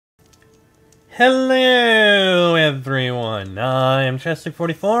Hello everyone, I am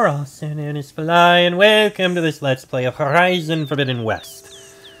Chester44, also known as Fly, and welcome to this Let's Play of Horizon Forbidden West.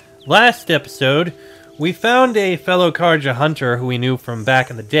 Last episode, we found a fellow Karja hunter who we knew from back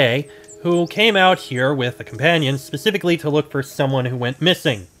in the day, who came out here with a companion specifically to look for someone who went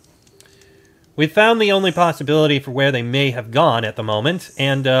missing. We found the only possibility for where they may have gone at the moment,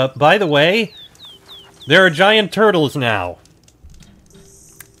 and by the way, there are giant turtles now.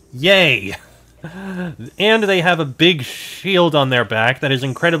 Yay! And they have a big shield on their back that is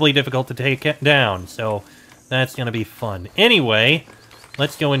incredibly difficult to take down, so that's gonna be fun. Anyway,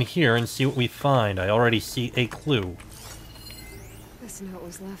 let's go in here and see what we find. I already see a clue. This note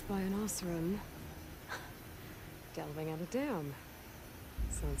was left by an Osram. Delving at a dam.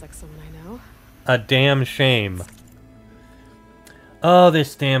 Sounds like someone I know. A damn shame. Oh,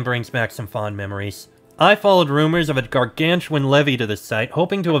 this dam brings back some fond memories. I followed rumors of a gargantuan levy to the site,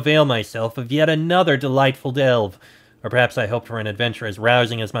 hoping to avail myself of yet another delightful delve. Or perhaps I hoped for an adventure as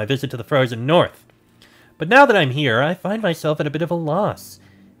rousing as my visit to the frozen north. But now that I'm here, I find myself at a bit of a loss.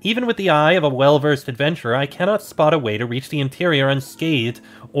 Even with the eye of a well-versed adventurer, I cannot spot a way to reach the interior unscathed,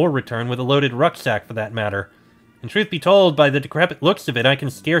 or return with a loaded rucksack for that matter. And truth be told, by the decrepit looks of it, I can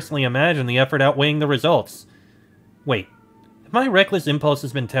scarcely imagine the effort outweighing the results. Wait. My reckless impulse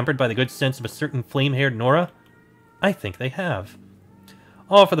has been tempered by the good sense of a certain flame-haired Nora? I think they have.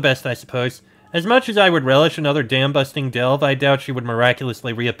 All for the best, I suppose. As much as I would relish another dam-busting delve, I doubt she would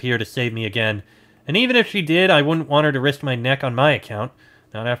miraculously reappear to save me again. And even if she did, I wouldn't want her to risk my neck on my account.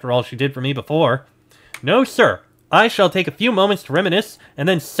 Not after all she did for me before. No, sir. I shall take a few moments to reminisce, and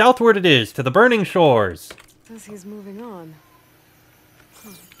then southward it is, to the burning shores. Says he's moving on. Huh.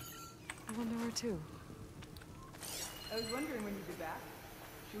 I wonder where to. I was wondering when you'd be back.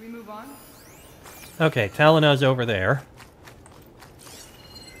 Should we move on? Okay, Talana's over there.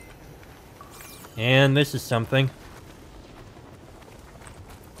 And this is something.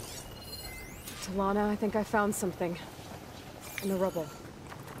 Talana, I think I found something. In the rubble.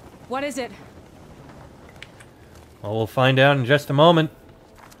 What is it? Well, we'll find out in just a moment.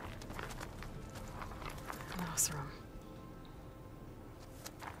 An Osram.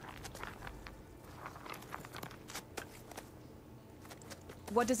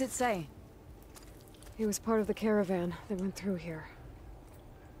 What does it say? He was part of the caravan that went through here.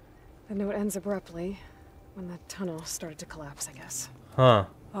 The note ends abruptly, when the tunnel started to collapse, I guess. Huh.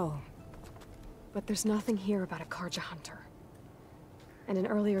 Oh. But there's nothing here about a Karja hunter. And an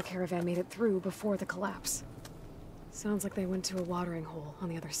earlier caravan made it through before the collapse. Sounds like they went to a watering hole on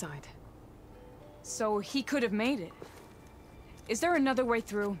the other side. So he could have made it. Is there another way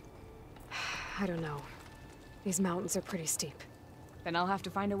through? I don't know. These mountains are pretty steep. Then I'll have to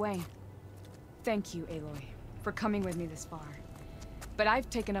find a way. Thank you, Aloy, for coming with me this far. But I've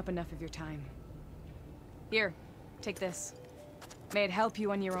taken up enough of your time. Here, take this. May it help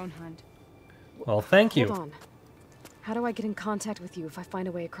you on your own hunt. Well, thank you. Hold on. How do I get in contact with you if I find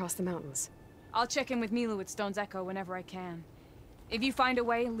a way across the mountains? I'll check in with Milu at Stone's Echo whenever I can. If you find a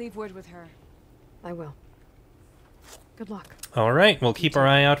way, leave word with her. I will. Good luck. Alright, we'll keep our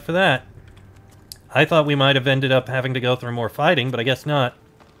eye out for that. I thought we might have ended up having to go through more fighting, but I guess not.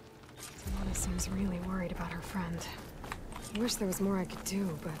 Talana seems really worried about her friend. I wish there was more I could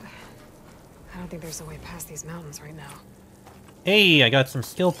do, but I don't think there's a way past these mountains right now. Hey, I got some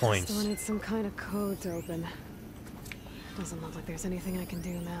skill Still points. need some kind of code to open. Doesn't look like there's anything I can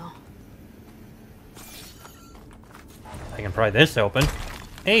do now. I can pry this open.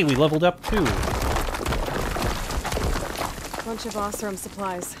 Hey, we leveled up too. Bunch of Osram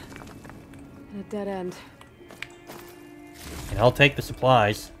supplies. And a dead end. And I'll take the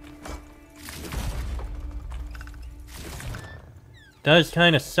supplies. Does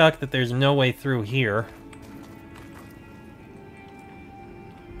kind of suck that there's no way through here.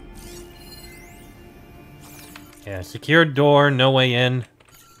 Yeah, secured door, no way in.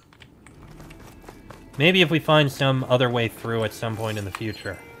 Maybe if we find some other way through at some point in the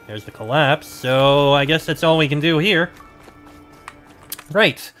future. There's the collapse, so I guess that's all we can do here.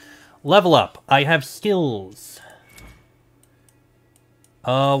 Right. Level up. I have skills.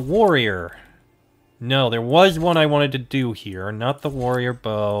 Warrior. No, there was one I wanted to do here. Not the warrior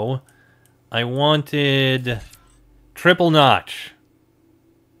bow. I wanted triple notch.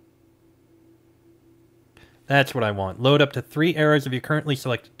 That's what I want. Load up to 3 arrows of your currently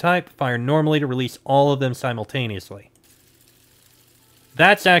selected type. Fire normally to release all of them simultaneously.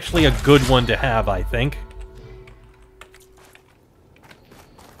 That's actually a good one to have, I think.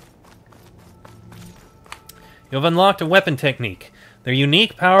 You have unlocked a weapon technique. They're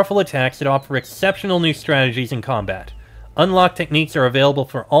unique, powerful attacks that offer exceptional new strategies in combat. Unlock techniques are available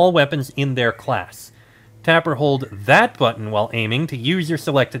for all weapons in their class. Tap or hold that button while aiming to use your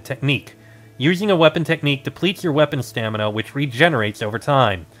selected technique. Using a weapon technique depletes your weapon stamina, which regenerates over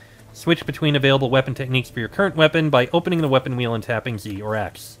time. Switch between available weapon techniques for your current weapon by opening the weapon wheel and tapping Z or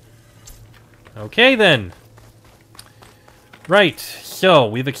X. Okay, then. Right, so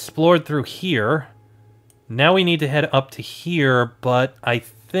we've explored through here. Now we need to head up to here, but I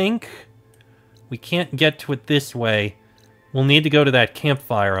think we can't get to it this way. We'll need to go to that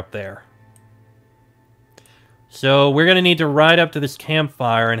campfire up there. So we're going to need to ride up to this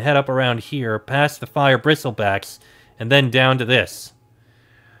campfire and head up around here, past the fire bristlebacks, and then down to this.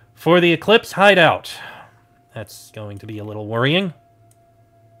 For the Eclipse hideout. That's going to be a little worrying.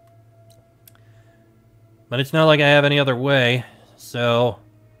 But it's not like I have any other way, so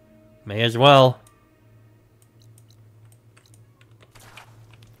may as well.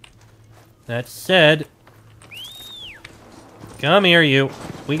 That said, come here, you.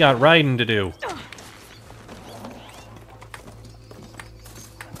 We got riding to do.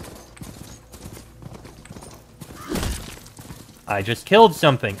 I just killed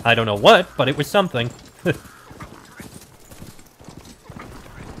something. I don't know what, but it was something.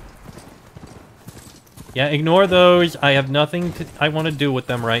 Yeah, ignore those. I have nothing I want to do with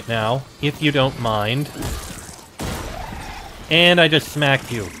them right now, if you don't mind. And I just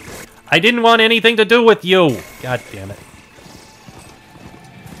smacked you. I didn't want anything to do with you! God damn it.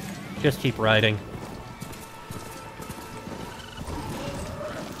 Just keep riding.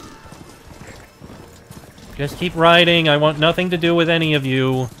 Just keep riding. I want nothing to do with any of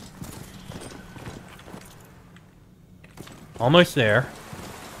you. Almost there.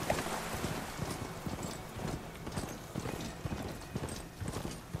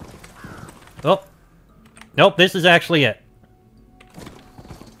 Oh. Nope, this is actually it.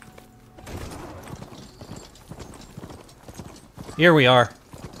 Here we are.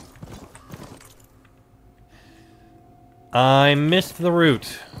 I missed the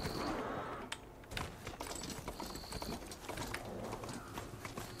route.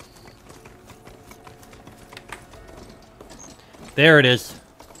 There it is.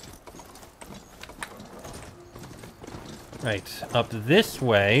 Right, up this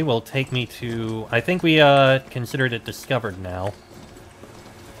way will take me to... I think we considered it discovered now.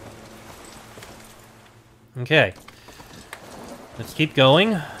 Okay. Let's keep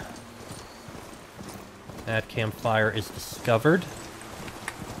going. That campfire is discovered.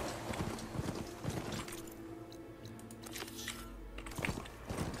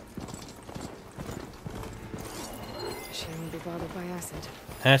 Shouldn't be bothered by acid.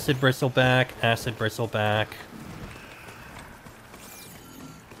 Acid bristleback, acid bristleback.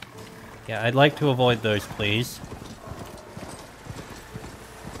 Yeah, I'd like to avoid those, please.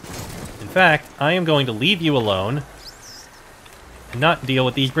 In fact, I am going to leave you alone and not deal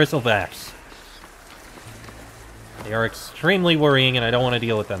with these bristlebacks. They are extremely worrying, and I don't want to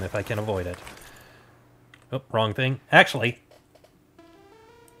deal with them if I can avoid it. Oh, wrong thing. Actually,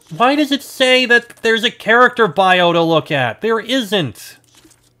 why does it say that there's a character bio to look at? There isn't.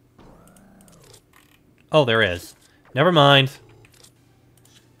 Oh, there is. Never mind.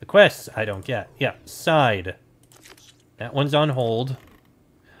 The quests I don't get. Yeah, side. That one's on hold.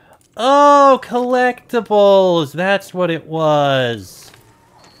 Oh, collectibles! That's what it was.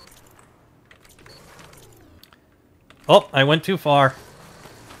 Oh, I went too far.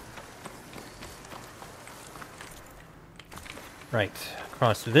 Right,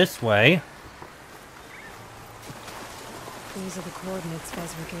 across this way. These are the coordinates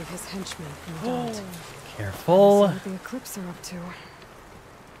Vezra gave his henchmen in the Daunt. Careful. See what the Eclipse are up to.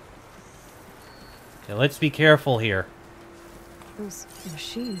 Okay, let's be careful here. Those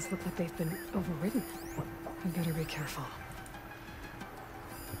machines look like they've been overridden. I better be careful.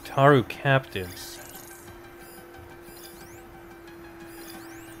 Taru captives.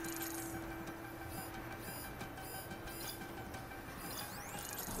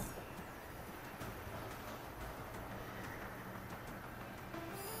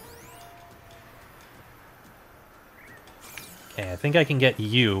 Okay, I think I can get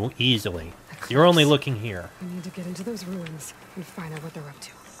you easily. You're only looking here. We need to get into those ruins and find out what they're up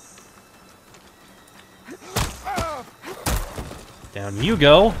to. Down you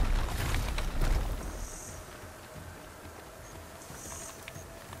go.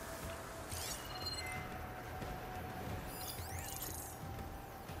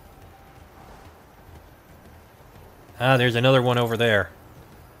 Ah, there's another one over there.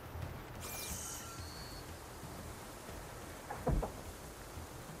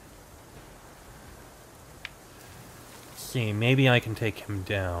 Let's see, maybe I can take him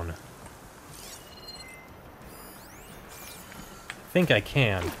down. think I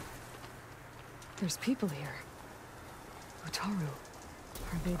can. There's people here. Utaru.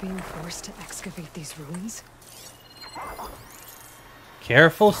 Are they being forced to excavate these ruins?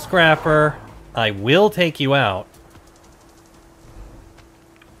 Careful, Scrapper. I will take you out.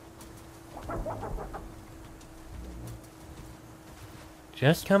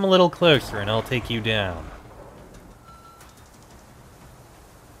 Just come a little closer and I'll take you down.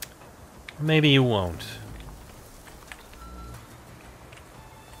 Maybe you won't.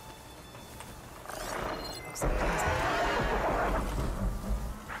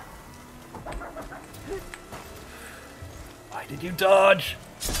 Why did you dodge?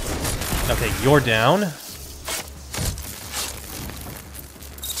 Okay, you're down.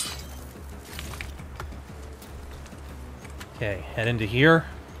 Okay, head into here.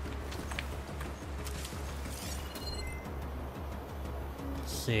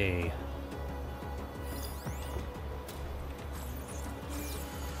 Let's see.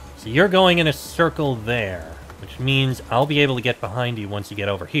 So you're going in a circle there, which means I'll be able to get behind you once you get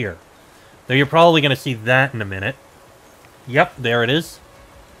over here. Though you're probably going to see that in a minute. Yep, there it is.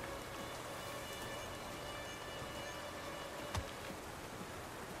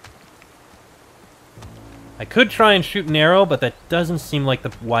 I could try and shoot an arrow, but that doesn't seem like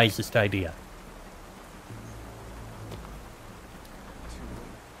the wisest idea.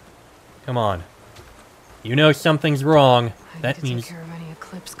 Come on. You know something's wrong. That means... Take care of any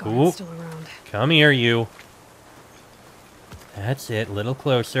Eclipse guards still around. Come here, you. That's it. A little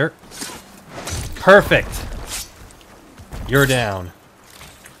closer. Perfect. You're down.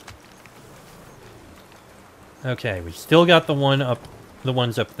 Okay, we still got the one up. The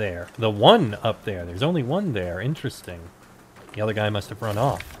ones up there. The one up there. There's only one there. Interesting. The other guy must have run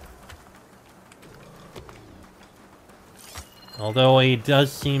off. Although he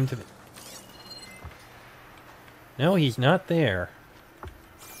does seem to... No, he's not there.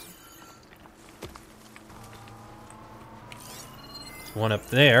 There's one up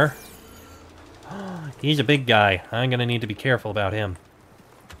there. He's a big guy. I'm gonna need to be careful about him.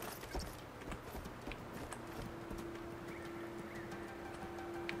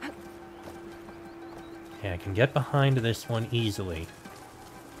 Okay, I can get behind this one easily.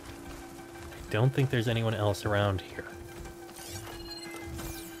 I don't think there's anyone else around here.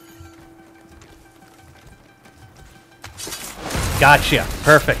 Gotcha!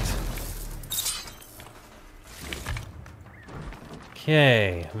 Perfect!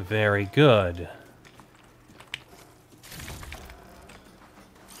 Okay, very good.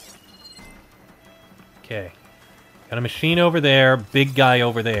 Okay. Got a machine over there, big guy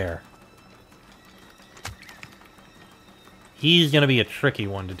over there. He's gonna be a tricky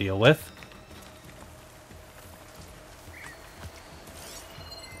one to deal with.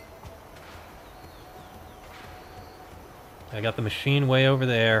 I got the machine way over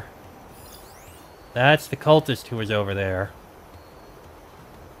there. That's the cultist who was over there.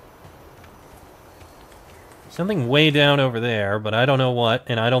 Something way down over there, but I don't know what,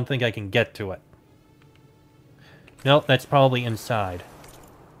 and I don't think I can get to it. Nope, that's probably inside.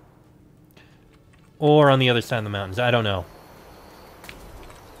 Or on the other side of the mountains, I don't know.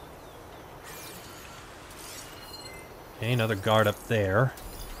 Okay, another guard up there.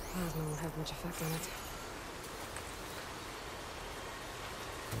 Plasma won't have much effect on it.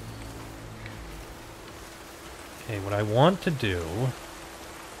 Okay, what I want to do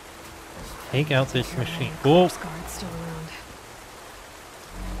is take out this machine. Oh! Still around.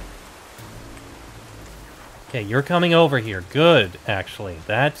 Okay, you're coming over here. Good, actually.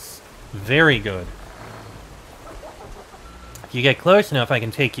 That's very good. If you get close enough, I can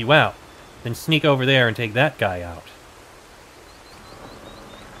take you out. Then sneak over there and take that guy out.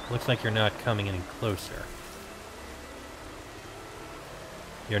 Looks like you're not coming any closer.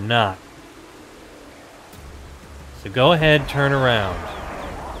 You're not. So go ahead, turn around.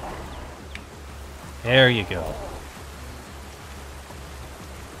 There you go.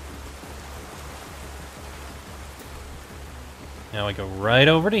 Now I go right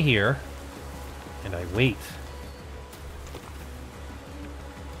over to here, and I wait.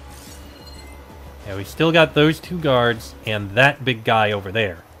 Yeah, we still got those two guards and that big guy over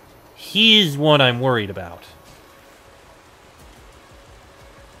there. He's one I'm worried about.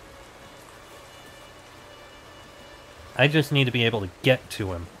 I just need to be able to get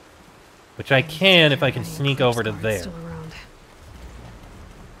to him. Which I can if I can sneak over to there.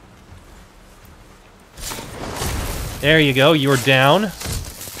 There you go, you're down.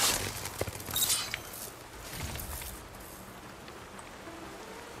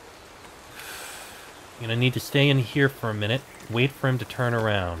 I'm gonna need to stay in here for a minute, wait for him to turn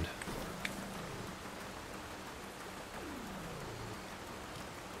around.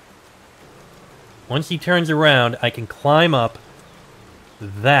 Once he turns around, I can climb up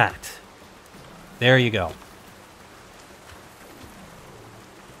that. There you go.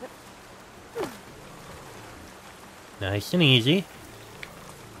 Nice and easy.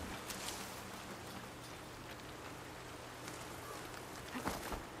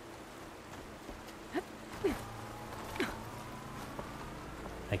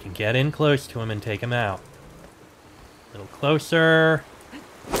 I can get in close to him and take him out. A little closer.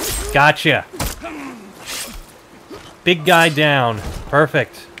 Gotcha! Big guy down.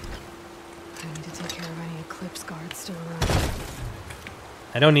 Perfect. I need to take care of any Eclipse guards still around.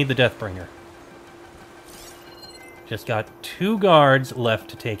 I don't need the Deathbringer. Just got 2 guards left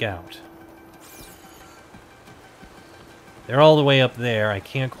to take out. They're all the way up there. I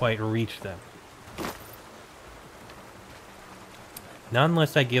can't quite reach them. Not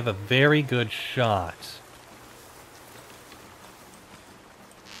unless I give a very good shot.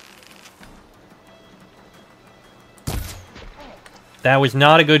 That was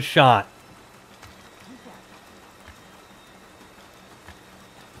not a good shot.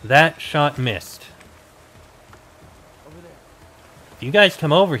 That shot missed. If you guys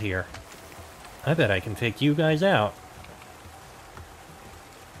come over here, I bet I can take you guys out.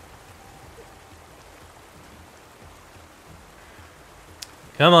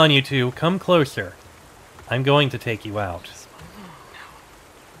 Come on, you two. Come closer. I'm going to take you out.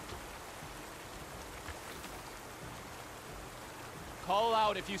 Call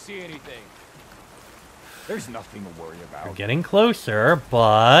out if you see anything. There's nothing to worry about. You're getting closer,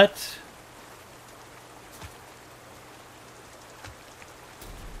 but...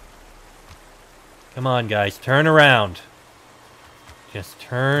 Come on, guys. Turn around. Just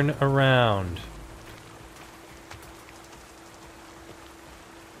turn around.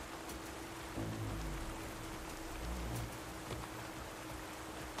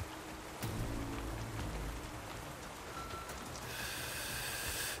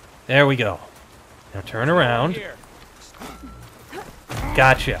 There we go. Now turn around. Here.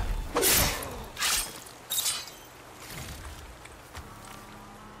 Gotcha.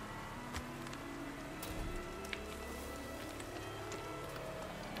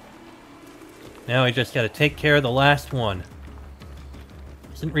 Now I just gotta take care of the last one.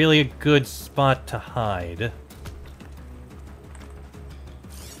 Isn't really a good spot to hide.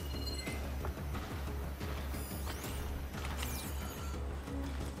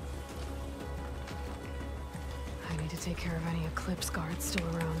 I need to take care of any Eclipse guards still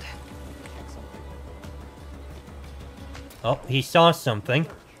around. Oh, he saw something.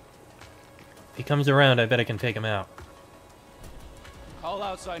 If he comes around, I bet I can take him out. Call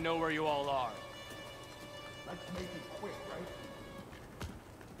out so I know where you all are. Let's make it quick, right?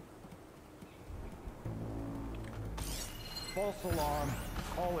 False alarm.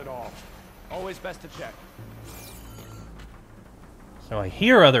 Call it off. Always best to check. So I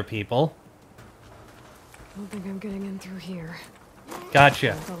hear other people. I don't think I'm getting in through here.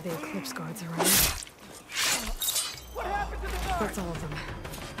 Gotcha. With all the Eclipse guards around. That's all of them.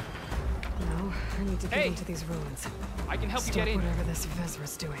 No, I need to get Hey! into these ruins. I can help you Stop get in. whatever this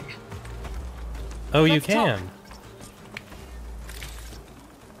Vezra's doing. Oh, you Let's talk. can.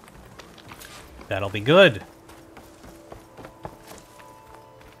 That'll be good.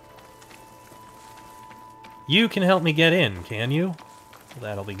 You can help me get in, can you?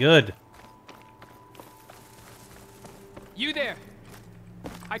 That'll be good. You there!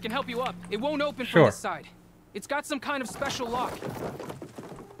 I can help you up. It won't open Sure. from this side. It's got some kind of special lock.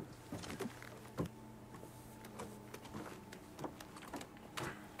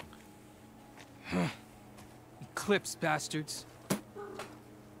 Eclipse bastards.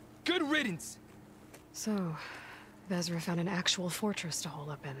 Good riddance! So, Vezra found an actual fortress to hole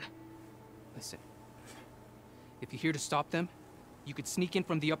up in. Listen. If you're here to stop them, you could sneak in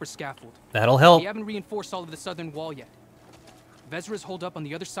from the upper scaffold. That'll help. We haven't reinforced all of the southern wall yet. Vezra's holed up on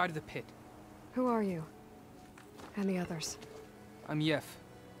the other side of the pit. Who are you? And the others? I'm Yef.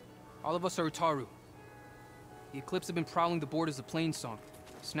 All of us are Utaru. The Eclipse have been prowling the borders of Plainsong,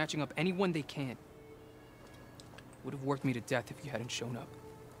 snatching up anyone they can. Would have worked me to death if you hadn't shown up.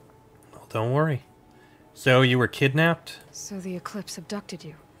 Well, don't worry. So you were kidnapped? So the Eclipse abducted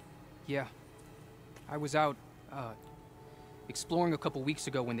you? Yeah. I was out, exploring a couple weeks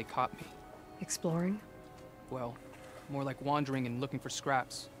ago when they caught me. Exploring? Well, more like wandering and looking for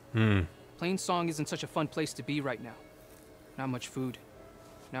scraps. Hmm. Plainsong isn't such a fun place to be right now. Not much food.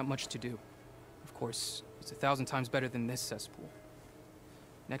 Not much to do. Of course, it's 1,000 times better than this cesspool.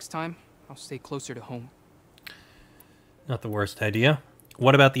 Next time, I'll stay closer to home. Not the worst idea.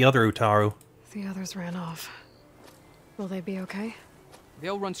 What about the other Utaru? The others ran off. Will they be okay?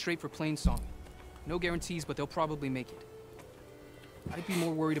 They'll run straight for Plainsong. No guarantees, but they'll probably make it. I'd be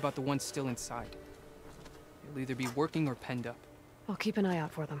more worried about the ones still inside. They'll either be working or penned up. I'll keep an eye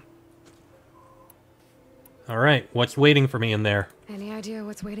out for them. Alright, what's waiting for me in there? Any idea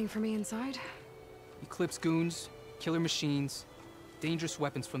what's waiting for me inside? Eclipse goons, killer machines, dangerous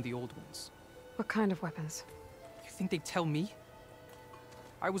weapons from the old ones. What kind of weapons? You think they'd tell me?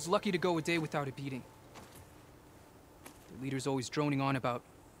 I was lucky to go a day without a beating. The leader's always droning on about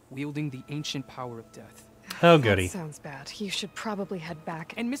wielding the ancient power of death. Oh, goody. That sounds bad. You should probably head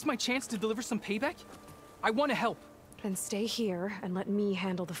back. And miss my chance to deliver some payback? I want to help. Then stay here and let me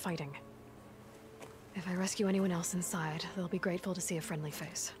handle the fighting. If I rescue anyone else inside, they'll be grateful to see a friendly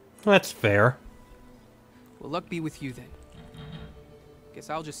face. That's fair. Well, luck be with you then. Guess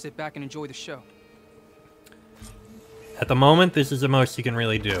I'll just sit back and enjoy the show. At the moment, this is the most you can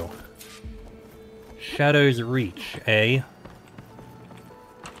really do. Shadow's Reach, eh?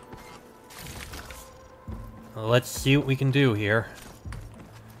 Let's see what we can do here.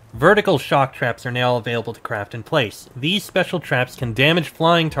 Vertical shock traps are now available to craft in place. These special traps can damage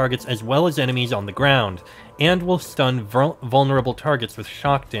flying targets as well as enemies on the ground, and will stun vulnerable targets with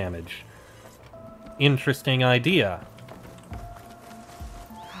shock damage. Interesting idea.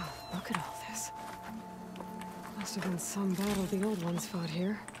 Oh, look at all this. Must have been some battle the old ones fought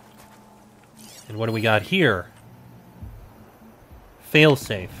here. And what do we got here?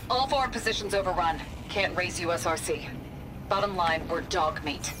 Failsafe. All forward positions overrun. Can't raise USRC. Bottom line, we're dog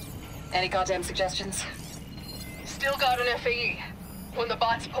meat. Any goddamn suggestions? Still got an FAE. When the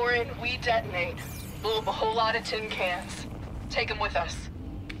bots pour in, we detonate. Blow up a whole lot of tin cans. Take them with us.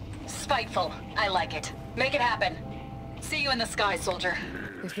 Spiteful. I like it. Make it happen. See you in the sky, soldier.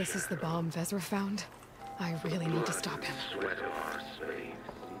 If this is the bomb Vezra found, I really need to stop him. Sweat of our slaves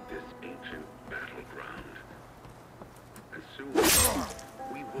in this ancient battleground. And soon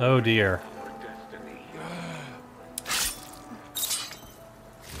we will Oh dear. our destiny.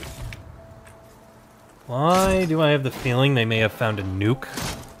 Why do I have the feeling they may have found a nuke?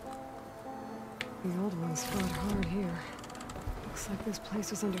 The old ones fought hard here. Looks like this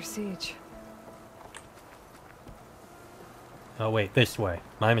place was under siege. Oh wait, this way.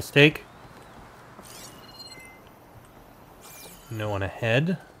 My mistake. No one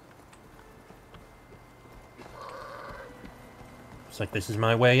ahead. Looks like this is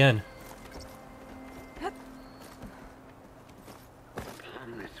my way in.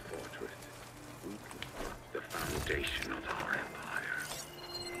 Upon this fortress, we construct the foundation of our empire.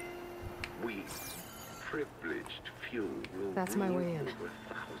 We, privileged few, will That's my rule way in. over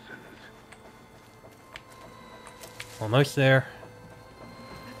thousands. Almost there.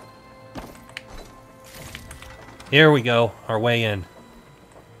 Here we go, our way in.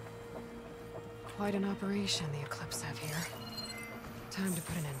 Quite an operation the Eclipse have here. Time to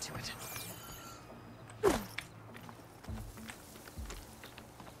put an end to it.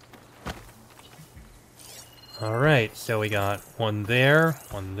 Alright, so we got one there,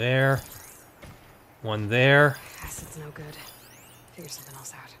 one there, one there. Acid's no good. Figure something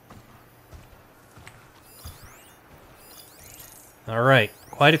else out. Alright,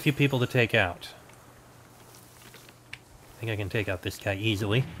 quite a few people to take out. I think I can take out this guy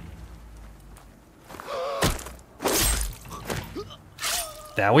easily.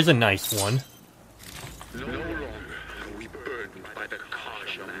 That was a nice one. No longer are we burdened by the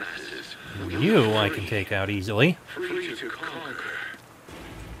cost of masses. You I can take out easily. Free to conquer.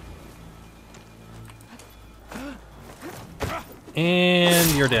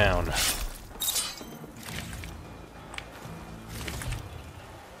 And you're down.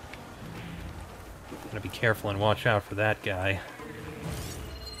 Gotta be careful and watch out for that guy.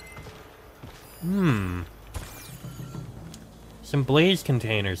 Some blaze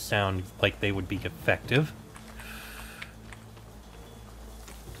containers sound like they would be effective.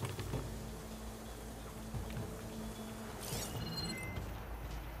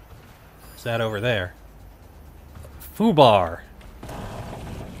 What's that over there? Foobar.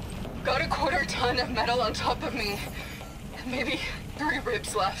 Got a quarter ton of metal on top of me. And maybe 3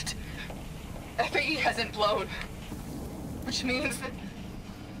 ribs left. FAE hasn't blown. Which means that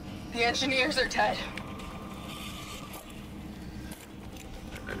the engineers are dead.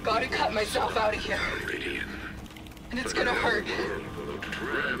 Gotta cut myself out of here. And it's gonna hurt.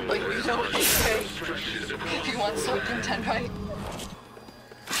 But you know what they say. If you want something done right.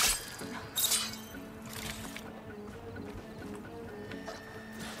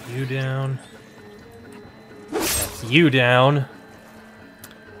 You down. That's you down.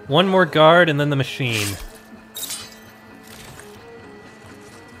 One more guard and then the machine.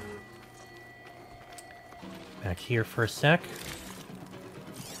 Back here for a sec.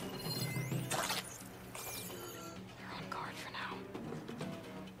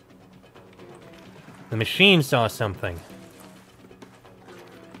 The machine saw something.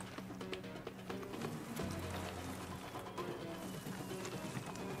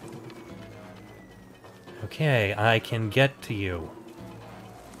 Okay, I can get to you.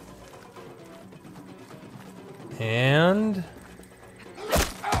 And...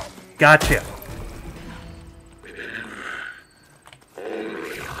 Gotcha!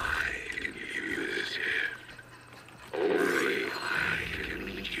 Only I can give you this gift. Only I can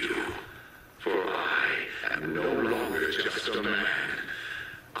lead you. For I am no longer just a man.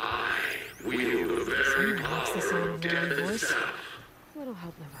 I wield the very Someone likes the power sound of of their own death voice. itself. A little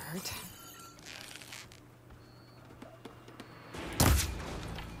help never hurt.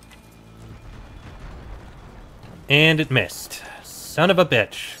 And it missed. Son of a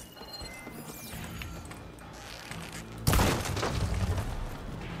bitch.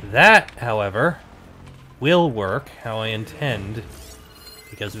 That, however, will work how I intend,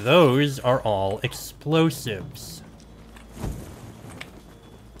 because those are all explosives.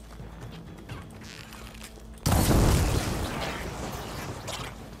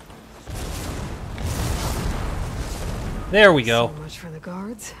 There we go. So much for the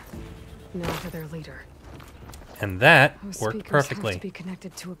guards. Now for their leader. And that Those worked speakers have perfectly. to be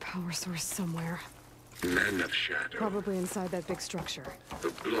connected to a power source somewhere. Men of shadow, Probably inside that big structure. the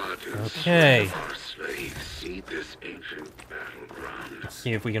blood and Okay. sweat of our slaves seed this ancient battleground.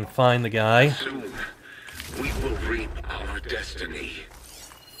 See if we can find the guy. Soon, we will reap our destiny.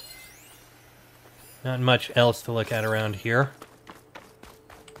 Not much else to look at around here.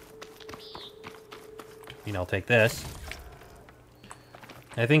 I mean, I'll take this.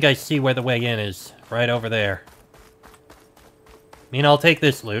 I think I see where the way in is. Right over there. I mean, I'll take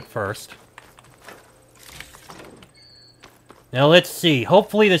this loot first. Now, let's see.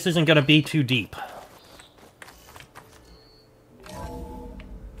 Hopefully this isn't going to be too deep.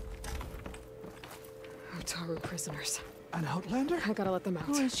 Utaru prisoners. An outlander? I gotta let them out.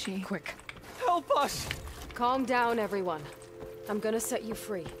 Who is she? Quick. Help us! Calm down, everyone. I'm gonna set you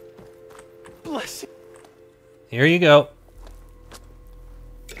free. Bless you. Here you go.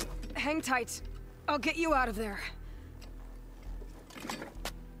 Hang tight. I'll get you out of there.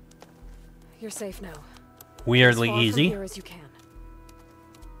 You're safe now. Weirdly As far easy. From here as you can.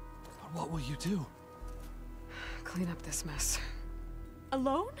 But what will you do? Clean up this mess.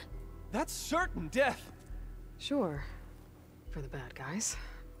 Alone? That's certain death. Sure. For the bad guys.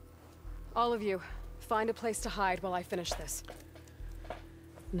 All of you, find a place to hide while I finish this.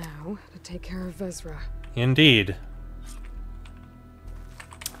 Now, to take care of Vezra. Indeed.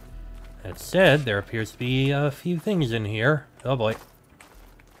 That said, there appears to be a few things in here. Oh boy.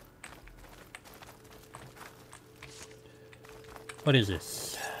 What is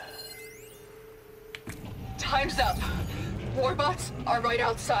this? Time's up. Warbots are right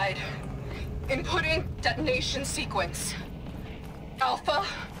outside. Inputting detonation sequence. Alpha,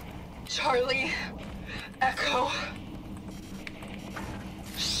 Charlie, Echo.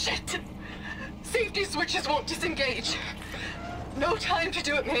 Shit! Safety switches won't disengage. No time to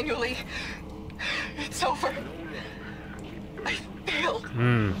do it manually. It's over. I failed.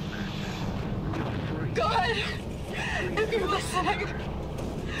 God, if you're listening,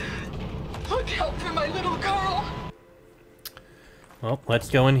 look out for my little girl. Well, let's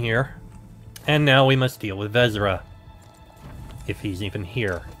go in here. And now we must deal with Vezra. If he's even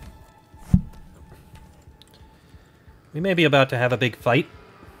here. We may be about to have a big fight.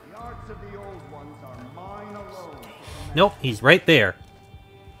 The arts of the old ones are mine alone. Nope, he's right there.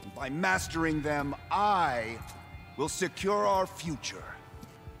 By mastering them, I will secure our future.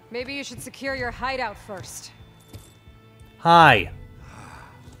 Maybe you should secure your hideout first. Hi.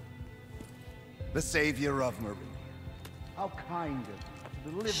 The savior of Marie. How kind of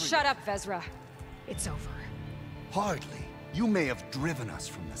you to deliver. Shut up, Vezra. It's over. Hardly. You may have driven us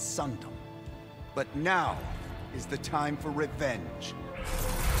from the Sundom. But now is the time for revenge.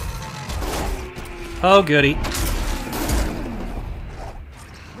 Oh, goody.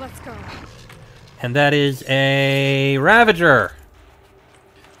 Let's go. And that is a Ravager.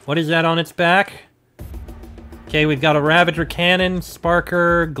 What is that on its back? Okay, we've got a Ravager cannon,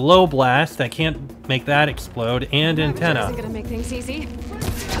 Sparker, Glow Blast. I can't make that explode, and Ravager antenna. isn't gonna make things easy.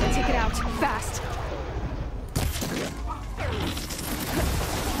 Gotta take it out fast.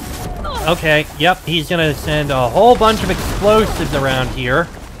 Okay, yep, he's gonna send a whole bunch of explosives around here.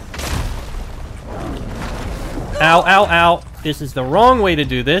 Ow, ow, ow. This is the wrong way to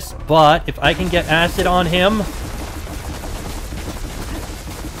do this, but if I can get acid on him...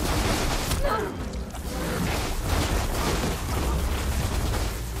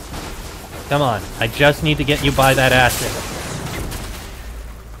 Come on, I just need to get you by that acid.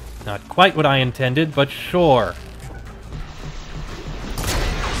 Not quite what I intended, but sure.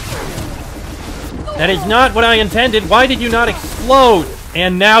 That is not what I intended. Why did you not explode?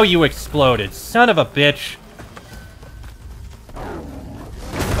 And now you exploded. Son of a bitch.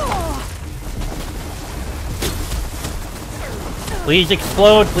 Please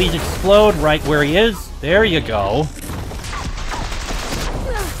explode right where he is. There you go.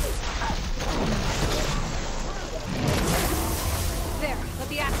 There, let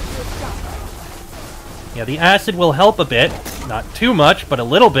the acid do its job. Yeah, the acid will help a bit. Not too much, but a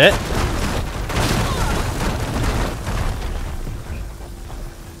little bit.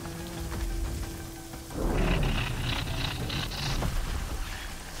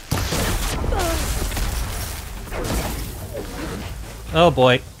 Oh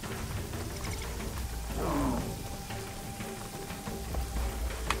boy.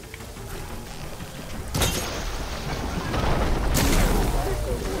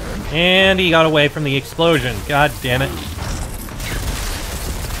 And he got away from the explosion. God damn it.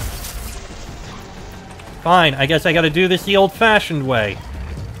 Fine, I guess I gotta do this the old-fashioned way.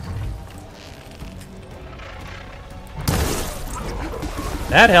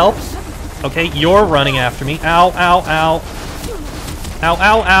 That helps. Okay, you're running after me. Ow, ow, ow. Ow,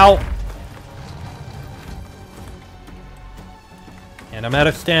 ow, ow! And I'm out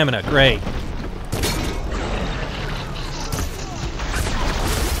of stamina. Great.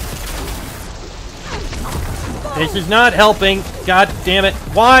 This is not helping. God damn it.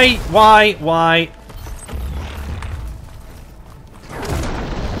 Why?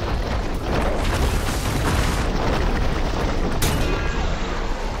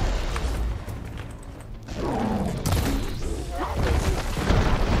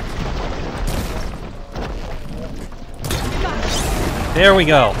 There we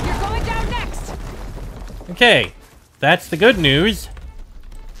go. You're going down next! Okay, that's the good news.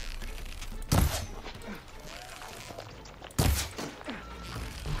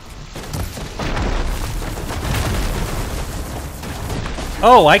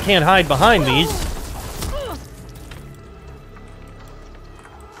 Oh, I can't hide behind these.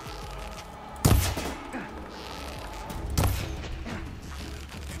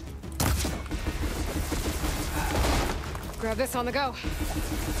 Grab this on the go.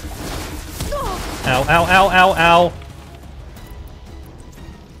 Ow, ow, ow, ow, ow.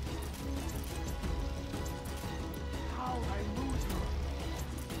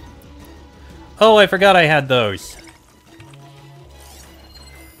 Oh, I forgot I had those.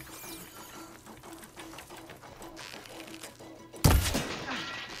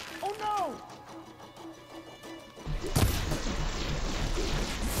 Oh no!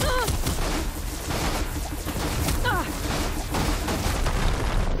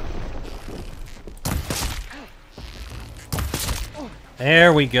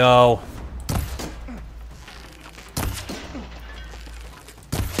 There we go.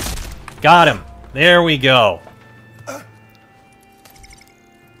 Got him. There we go.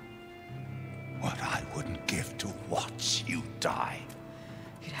 What I wouldn't give to watch you die.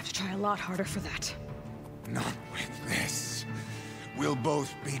 You'd have to try a lot harder for that. Not with this. We'll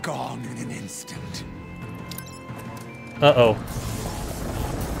both be gone in an instant. Uh-oh.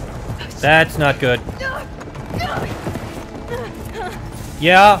 That's not good.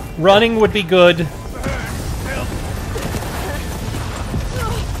 Yeah, running would be good.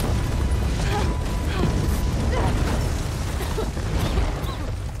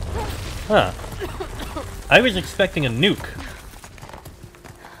 Huh. I was expecting a nuke.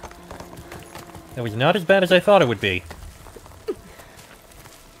 That was not as bad as I thought it would be.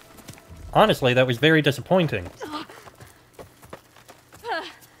 Honestly, that was very disappointing.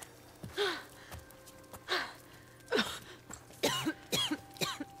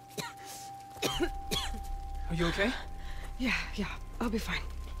 Are you okay? Yeah, I'll be fine.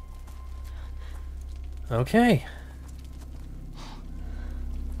 Okay.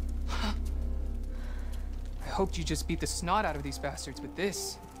 I hoped you just beat the snot out of these bastards with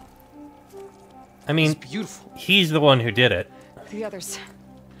this. I mean, It's beautiful. he's the one who did it. The others.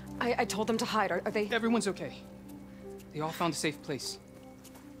 I told them to hide. Are they... Everyone's okay. They all found a safe place.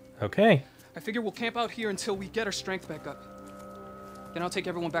 Okay. I figure we'll camp out here until we get our strength back up. Then I'll take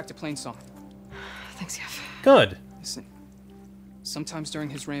everyone back to Plainsong. Thanks, Yev. Good. Listen, sometimes during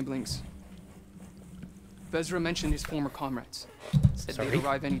his ramblings, Bezra mentioned his former comrades. Said Sorry? they'd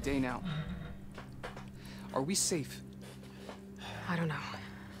arrive any day now. Are we safe? I don't know.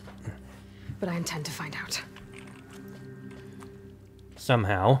 But I intend to find out.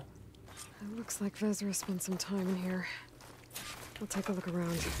 Somehow. It looks like Vezra spent some time in here. I'll take a look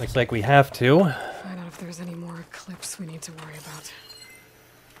around. Looks like we have to. Find out if there's any more Eclipse we need to worry about.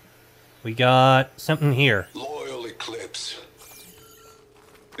 We got something here. Loyal Eclipse.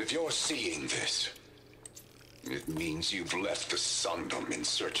 If you're seeing this, it means you've left the Sundom in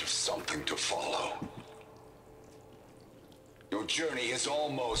search of something to follow. Your journey is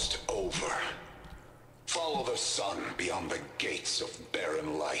almost over. Follow the sun beyond the gates of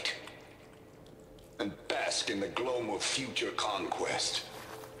barren light, and bask in the gloam of future conquest.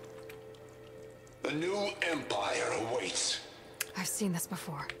 The new empire awaits. I've seen this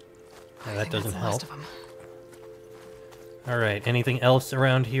before. Yeah, that doesn't help. Of them. Alright, anything else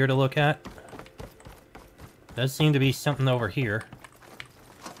around here to look at? Does seem to be something over here.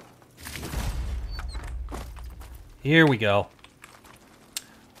 Here we go.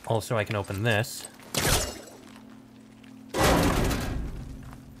 Also, I can open this.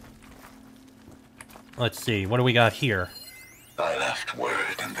 Let's see, what do we got here? I left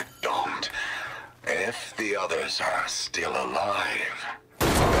word in the domed. If the others are still alive,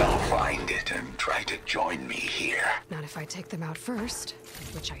 they'll find it and try to join me here. Not if I take them out first,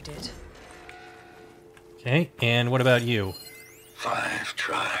 which I did. Okay, and what about you? 5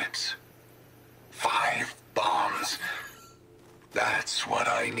 tribes. 5 bombs. That's what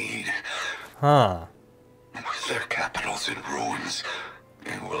I need. Huh. With their capitals in ruins,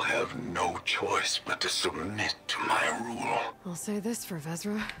 they will have no choice but to submit to my rule. I'll say this for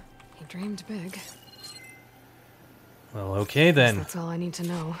Vezra. He dreamed big. Well, okay then. That's all I need to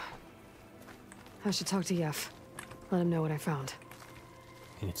know. I should talk to Yef. Let him know what I found.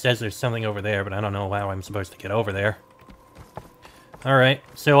 It says there's something over there, but I don't know how I'm supposed to get over there. Alright,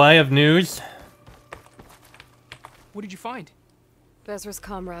 so I have news. What did you find? Vezra's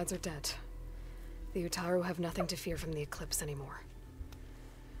comrades are dead. The Utaru have nothing to fear from the Eclipse anymore.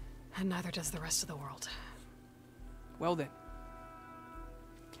 And neither does the rest of the world. Well then.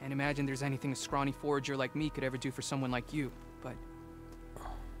 Can't imagine there's anything a scrawny forager like me could ever do for someone like you, but...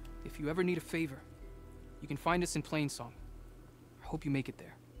 if you ever need a favor, you can find us in Plainsong. I hope you make it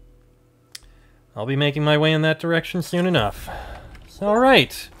there. I'll be making my way in that direction soon enough. So,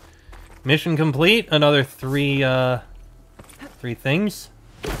 alright. Mission complete. Another three things.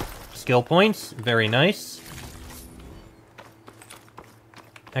 Skill points. Very nice.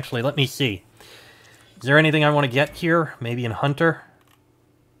 Actually, let me see. Is there anything I want to get here? Maybe in Hunter?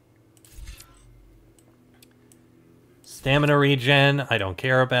 Stamina regen, I don't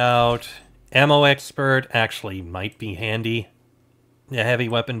care about. Ammo expert, actually might be handy. The heavy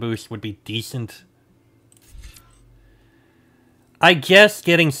weapon boost would be decent. I guess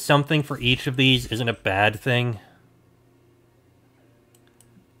getting something for each of these isn't a bad thing.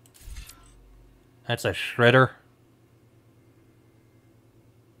 That's a shredder.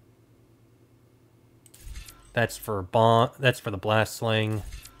 That's for bomb. That's for the blast sling.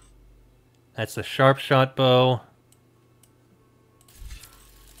 That's the sharp shot bow.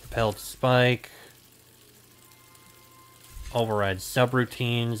 Propelled spike. Override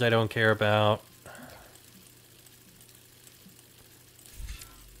subroutines I don't care about.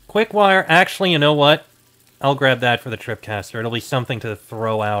 Quick wire. Actually, you know what? I'll grab that for the Tripcaster. It'll be something to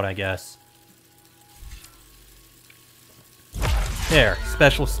throw out, I guess. There.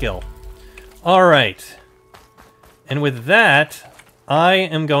 Special skill. Alright. And with that, I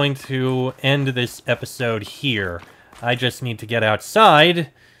am going to end this episode here. I just need to get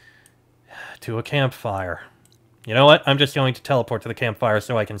outside to a campfire. You know what? I'm just going to teleport to the campfire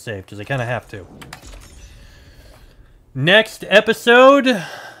so I can save, because I kind of have to. Next episode,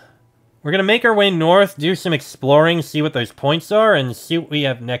 we're going to make our way north, do some exploring, see what those points are, and see what we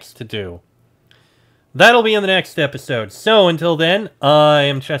have next to do. That'll be in the next episode. So, until then, I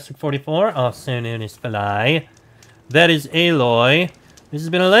am Chester44, also known as Fly. That is Aloy. This has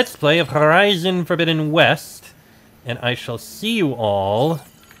been a Let's Play of Horizon Forbidden West, and I shall see you all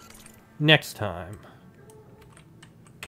next time.